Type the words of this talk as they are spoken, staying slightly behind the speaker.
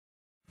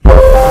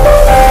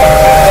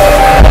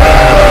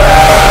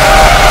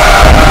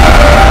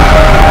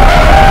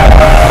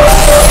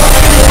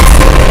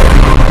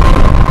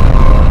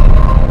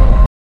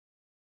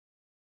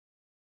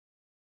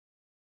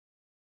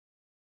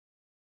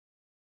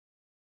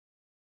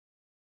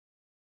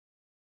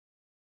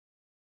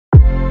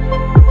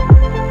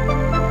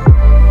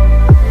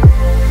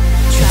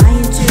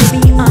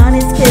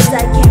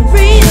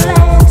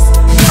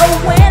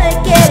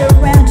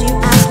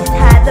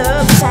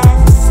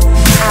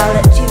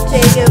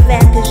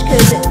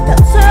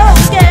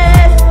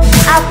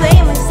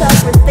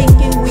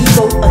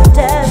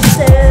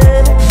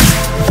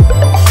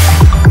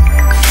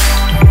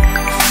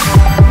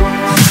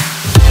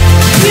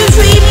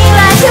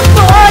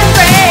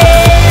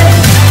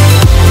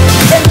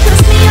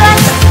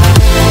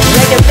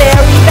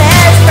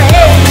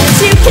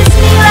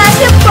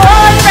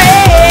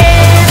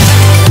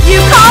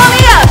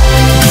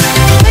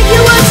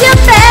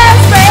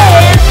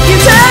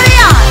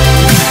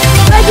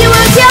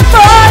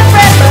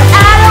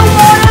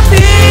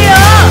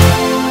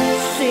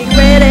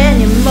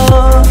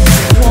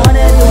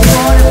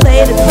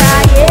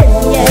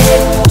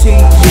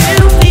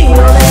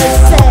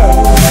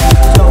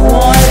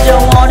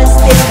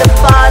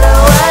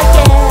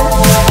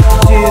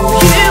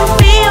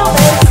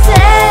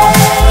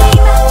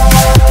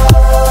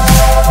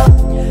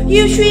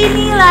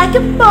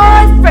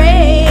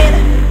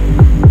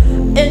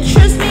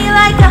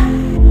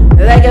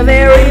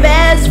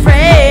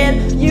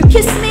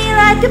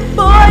like a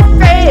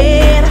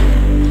boyfriend.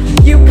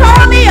 You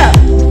call me up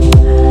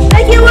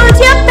like you was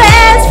your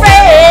best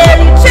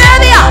friend. You turn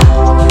me on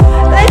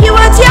like you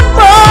was your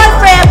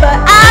boyfriend, but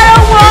I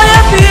don't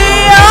wanna be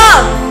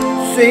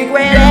your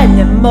secret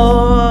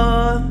anymore.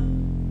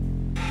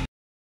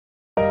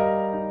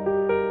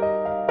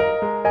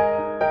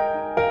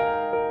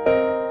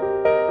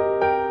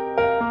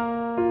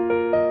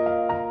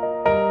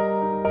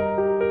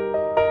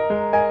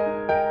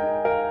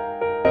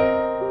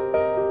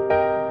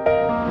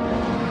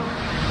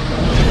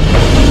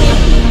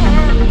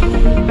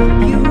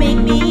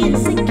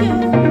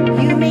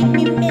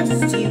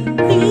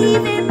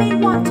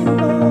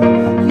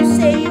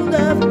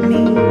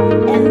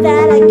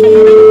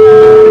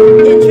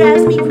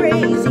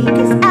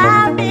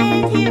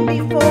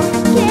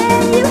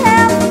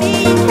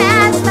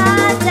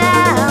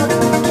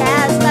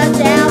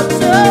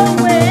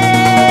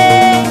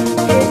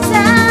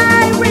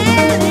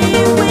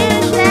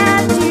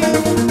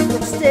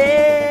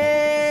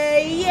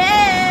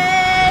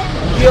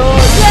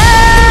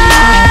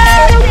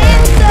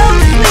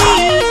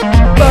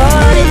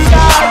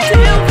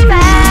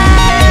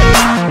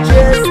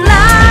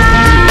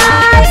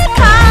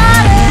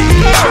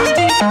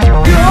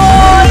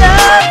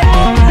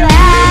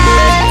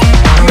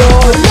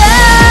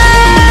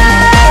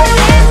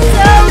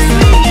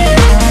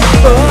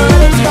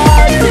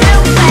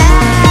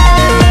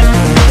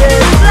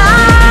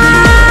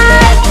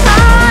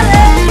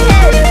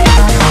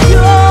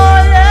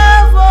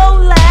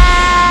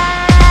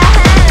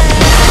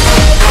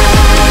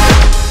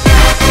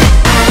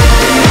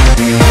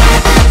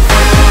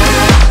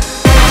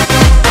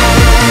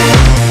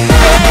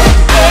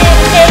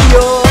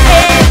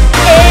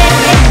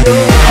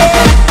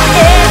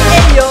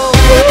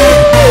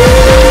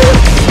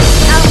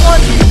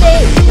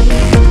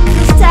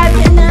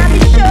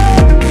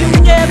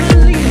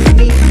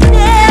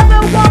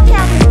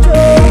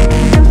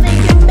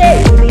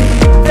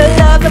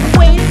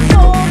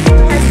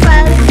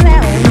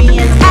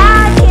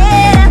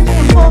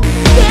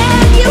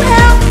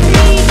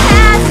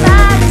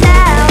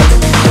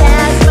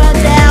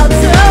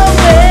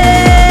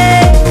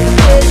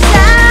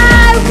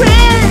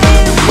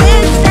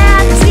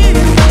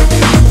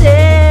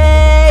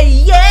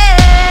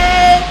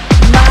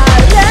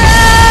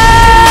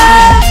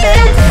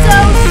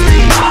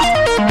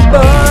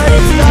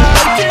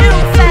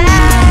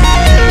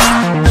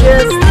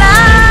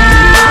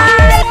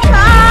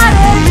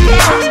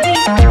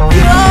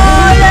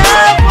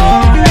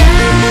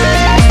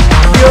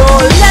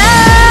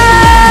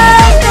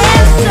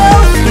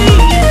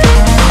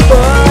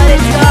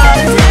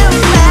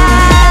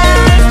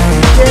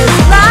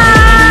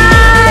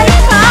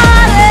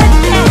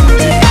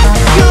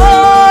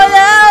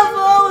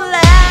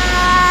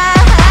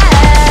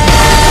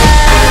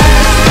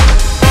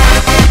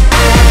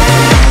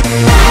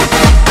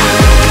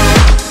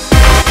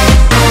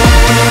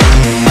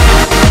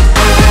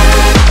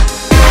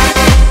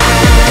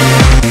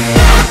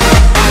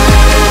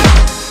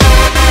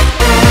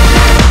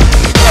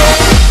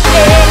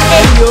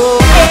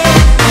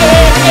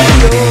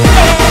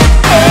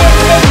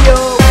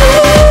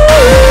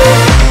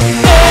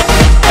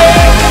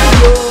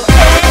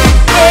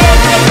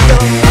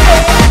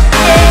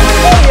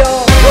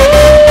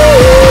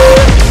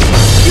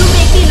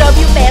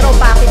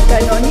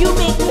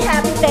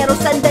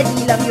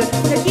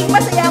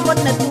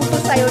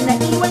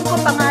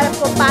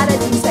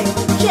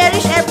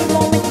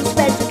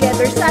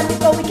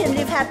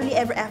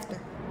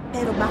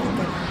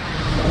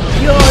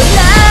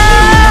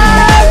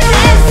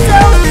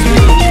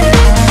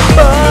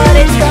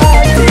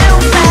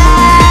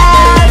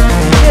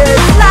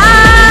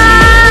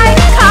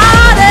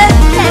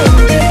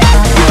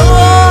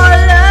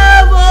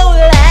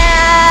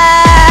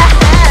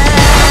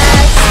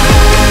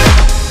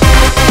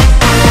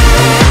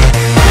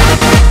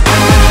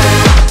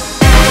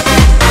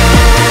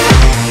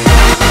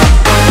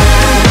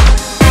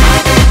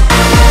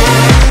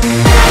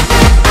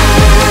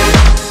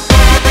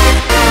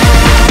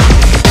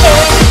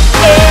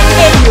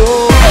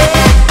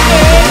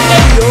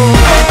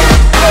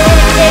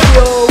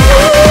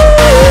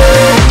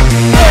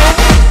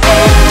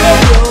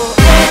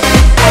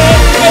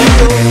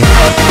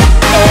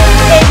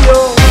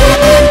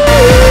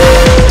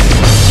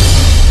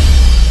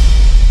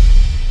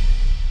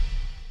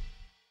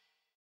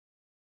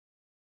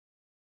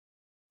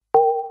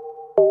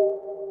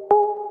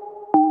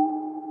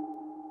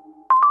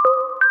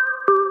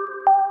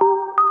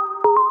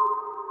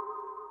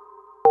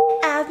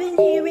 I've been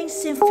hearing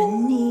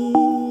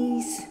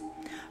symphonies.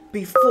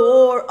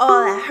 Before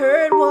all I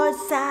heard was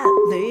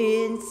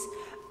silence,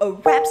 a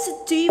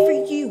rhapsody for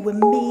you and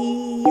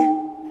me.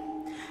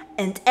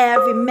 And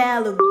every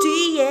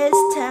melody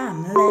is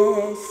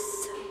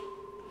timeless.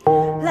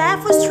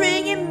 Life was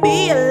stringing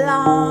me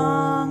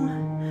along.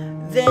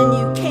 Then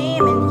you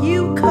came and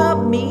you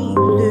cut me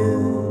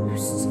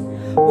loose.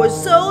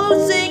 Was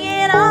solo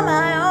singing on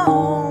my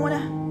own.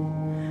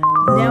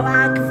 Now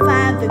I can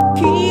find the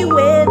key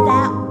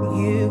without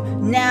you.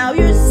 Now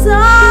your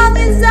song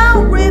is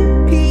already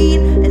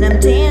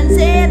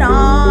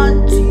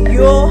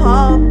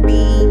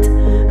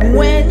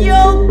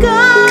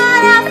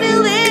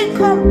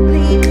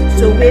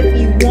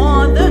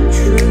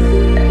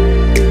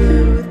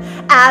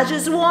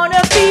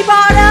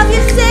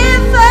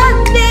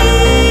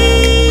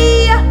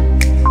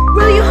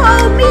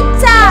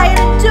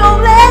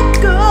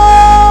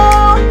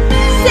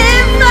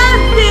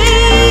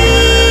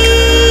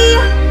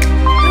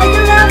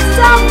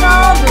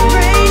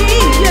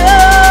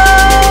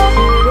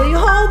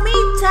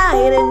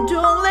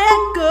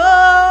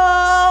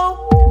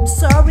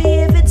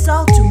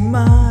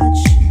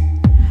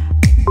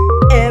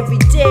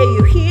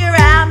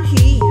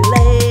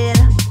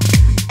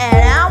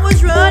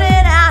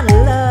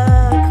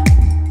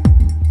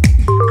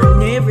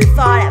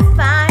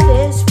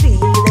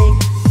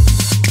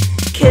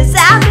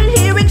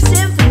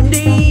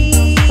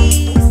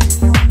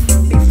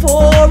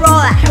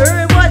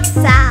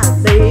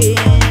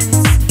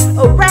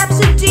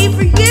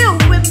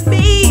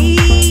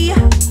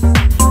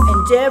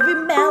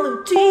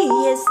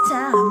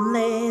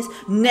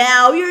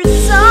Now your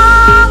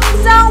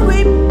song's on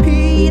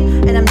repeat,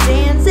 and I'm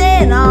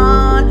dancing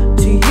on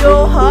to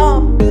your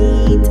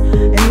heartbeat.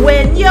 And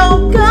when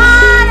you're gone,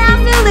 I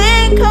feel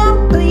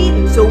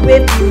incomplete. So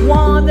if you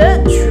want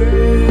the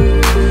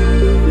truth,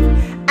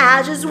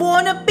 I just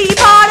wanna be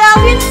part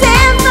of your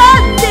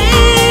symphony.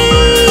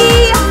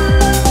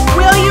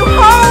 Will you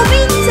hold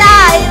me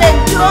tight and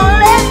don't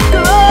let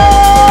go?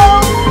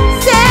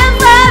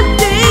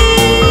 Symphony,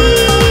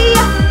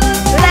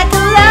 like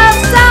a love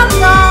song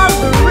on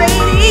the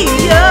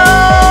radio.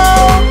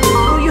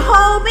 Will you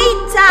hold me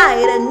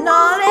tight and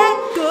not let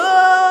go?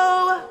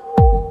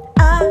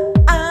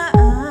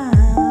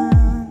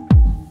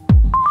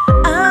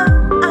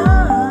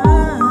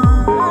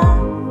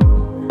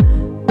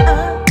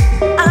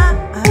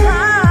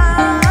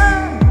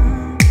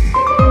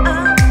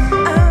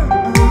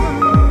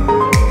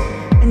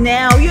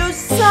 Now your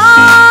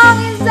song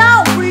is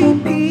on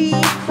repeat,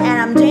 and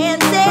I'm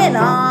dancing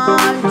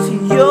on to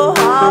your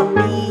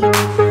heartbeat.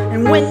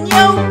 And when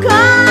you're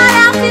gone,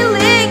 I feel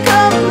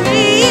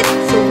incomplete.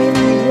 So if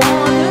you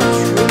want the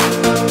truth,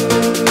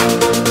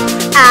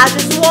 I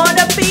just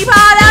wanna be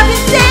part of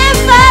your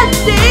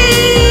symphony.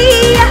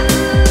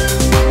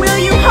 Will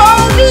you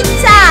hold me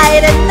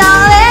tight and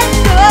not let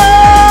go?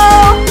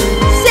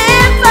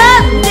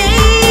 Symphony,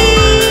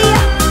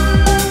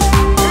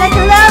 like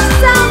a love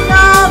song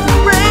on the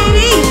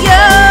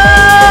radio.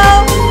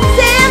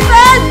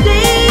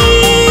 Symphony,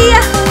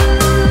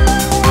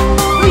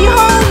 will you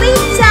hold me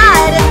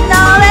tight and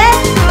not let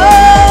go?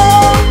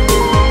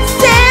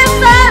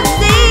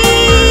 Symphony,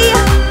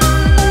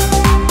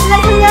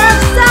 like a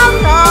love song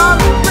on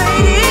the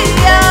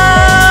radio.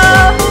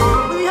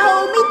 Will you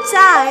hold me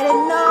tight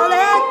and not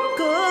let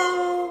go?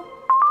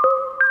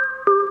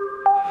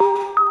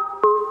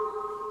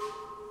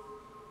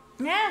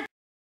 Yeah.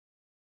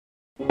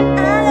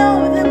 I know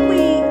that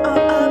we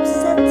are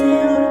upside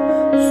down,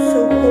 so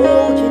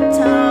hold your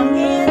tongue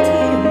and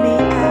hear me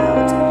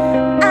out.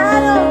 I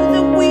know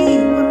that we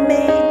were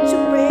made to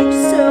break,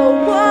 so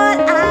what,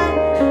 I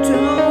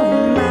don't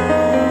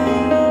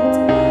mind.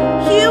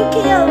 You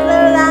kill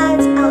the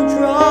lights, I'll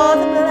draw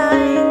the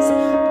blinds.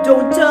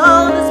 Don't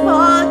dull the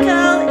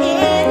sparkle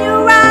in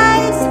your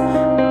eyes.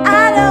 I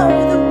know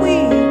that we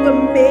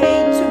were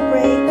made to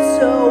break,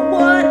 so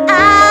what, I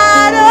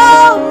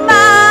don't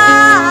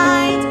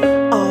mind.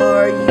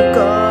 Are you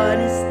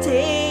gonna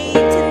stay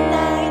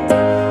tonight?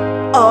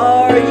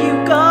 Are you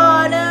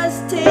gonna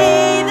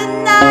stay the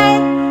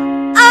night?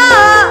 Oh,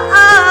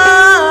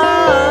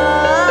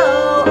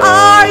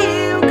 are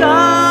you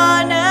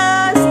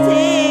gonna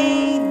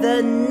stay the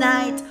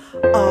night?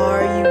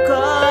 Are you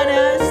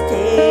gonna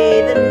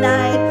stay the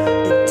night?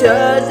 It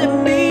doesn't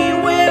mean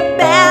we're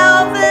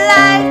bound for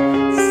life.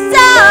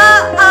 So,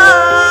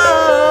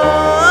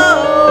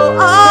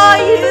 are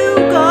you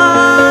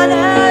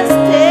gonna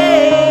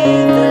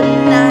stay the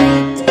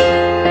night?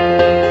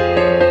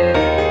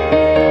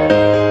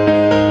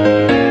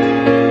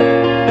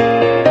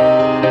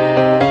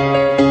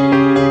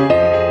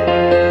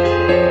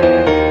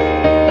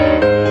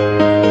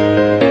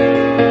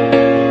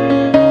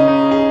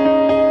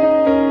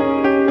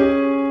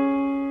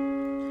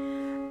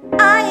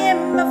 I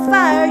am a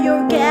fire,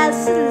 you're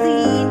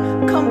gasoline.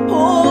 Come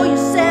pour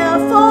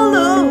yourself all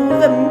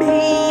over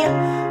me.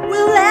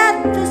 We'll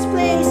let this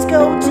place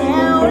go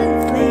down in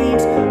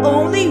flames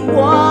only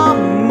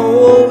one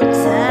more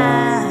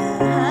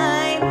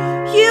time.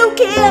 You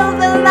kill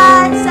the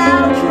lights,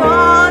 I'll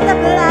draw the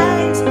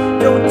blinds.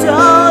 Don't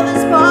dull the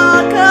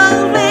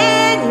sparkle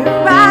in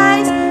your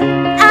eyes.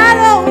 I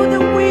know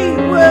that we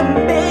were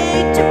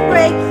made to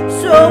break,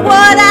 so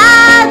what, I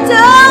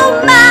don't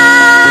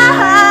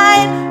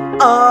mind.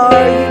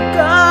 Are you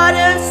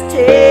gonna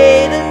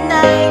stay the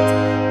night?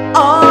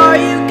 Are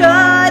you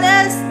gonna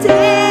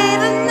stay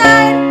the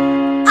night?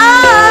 Oh,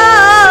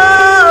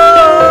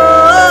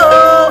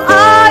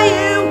 are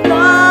you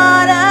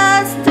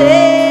gonna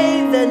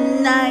stay the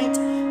night?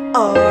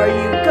 Are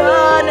you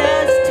gonna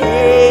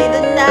stay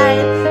the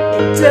night?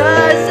 It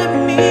doesn't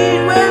mean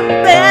we're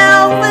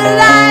bound for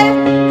life.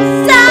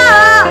 So,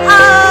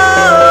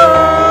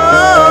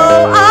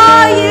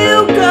 are you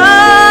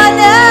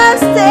gonna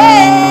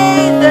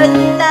stay the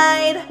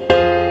night?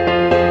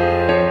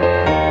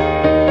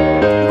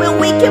 When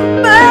we can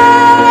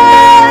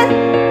burn,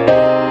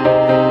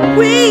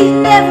 we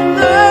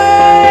never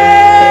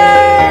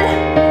learn.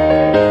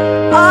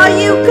 Are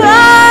you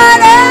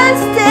gonna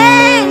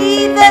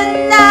stay the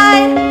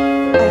night?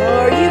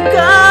 Are you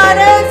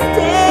gonna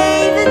stay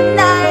the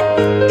night?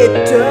 It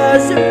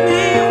doesn't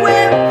mean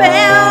we're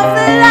bound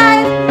for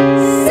life.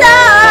 So,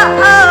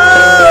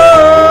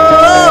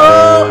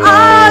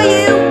 are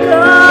you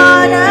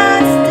gonna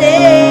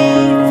stay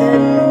the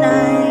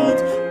night?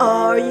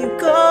 Are you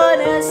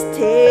gonna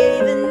stay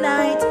the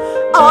night?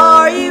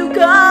 Are you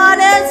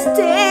gonna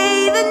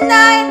stay the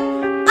night?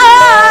 Oh,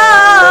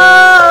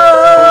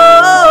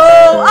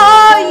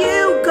 are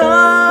you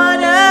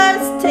gonna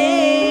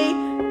stay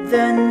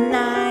the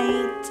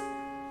night?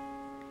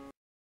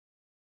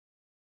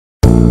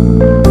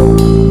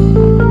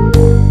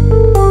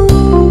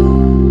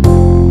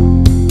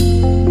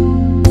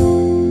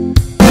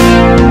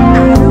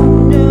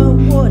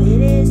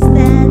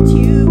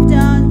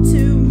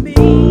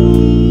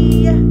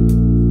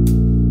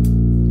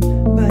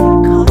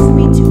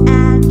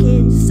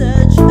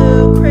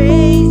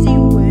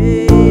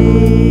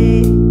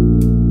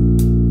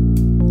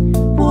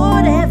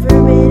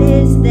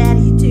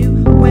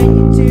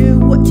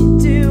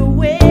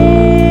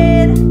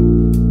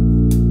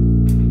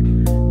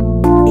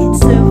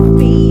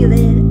 feel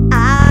it.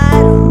 I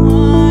don't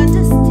wanna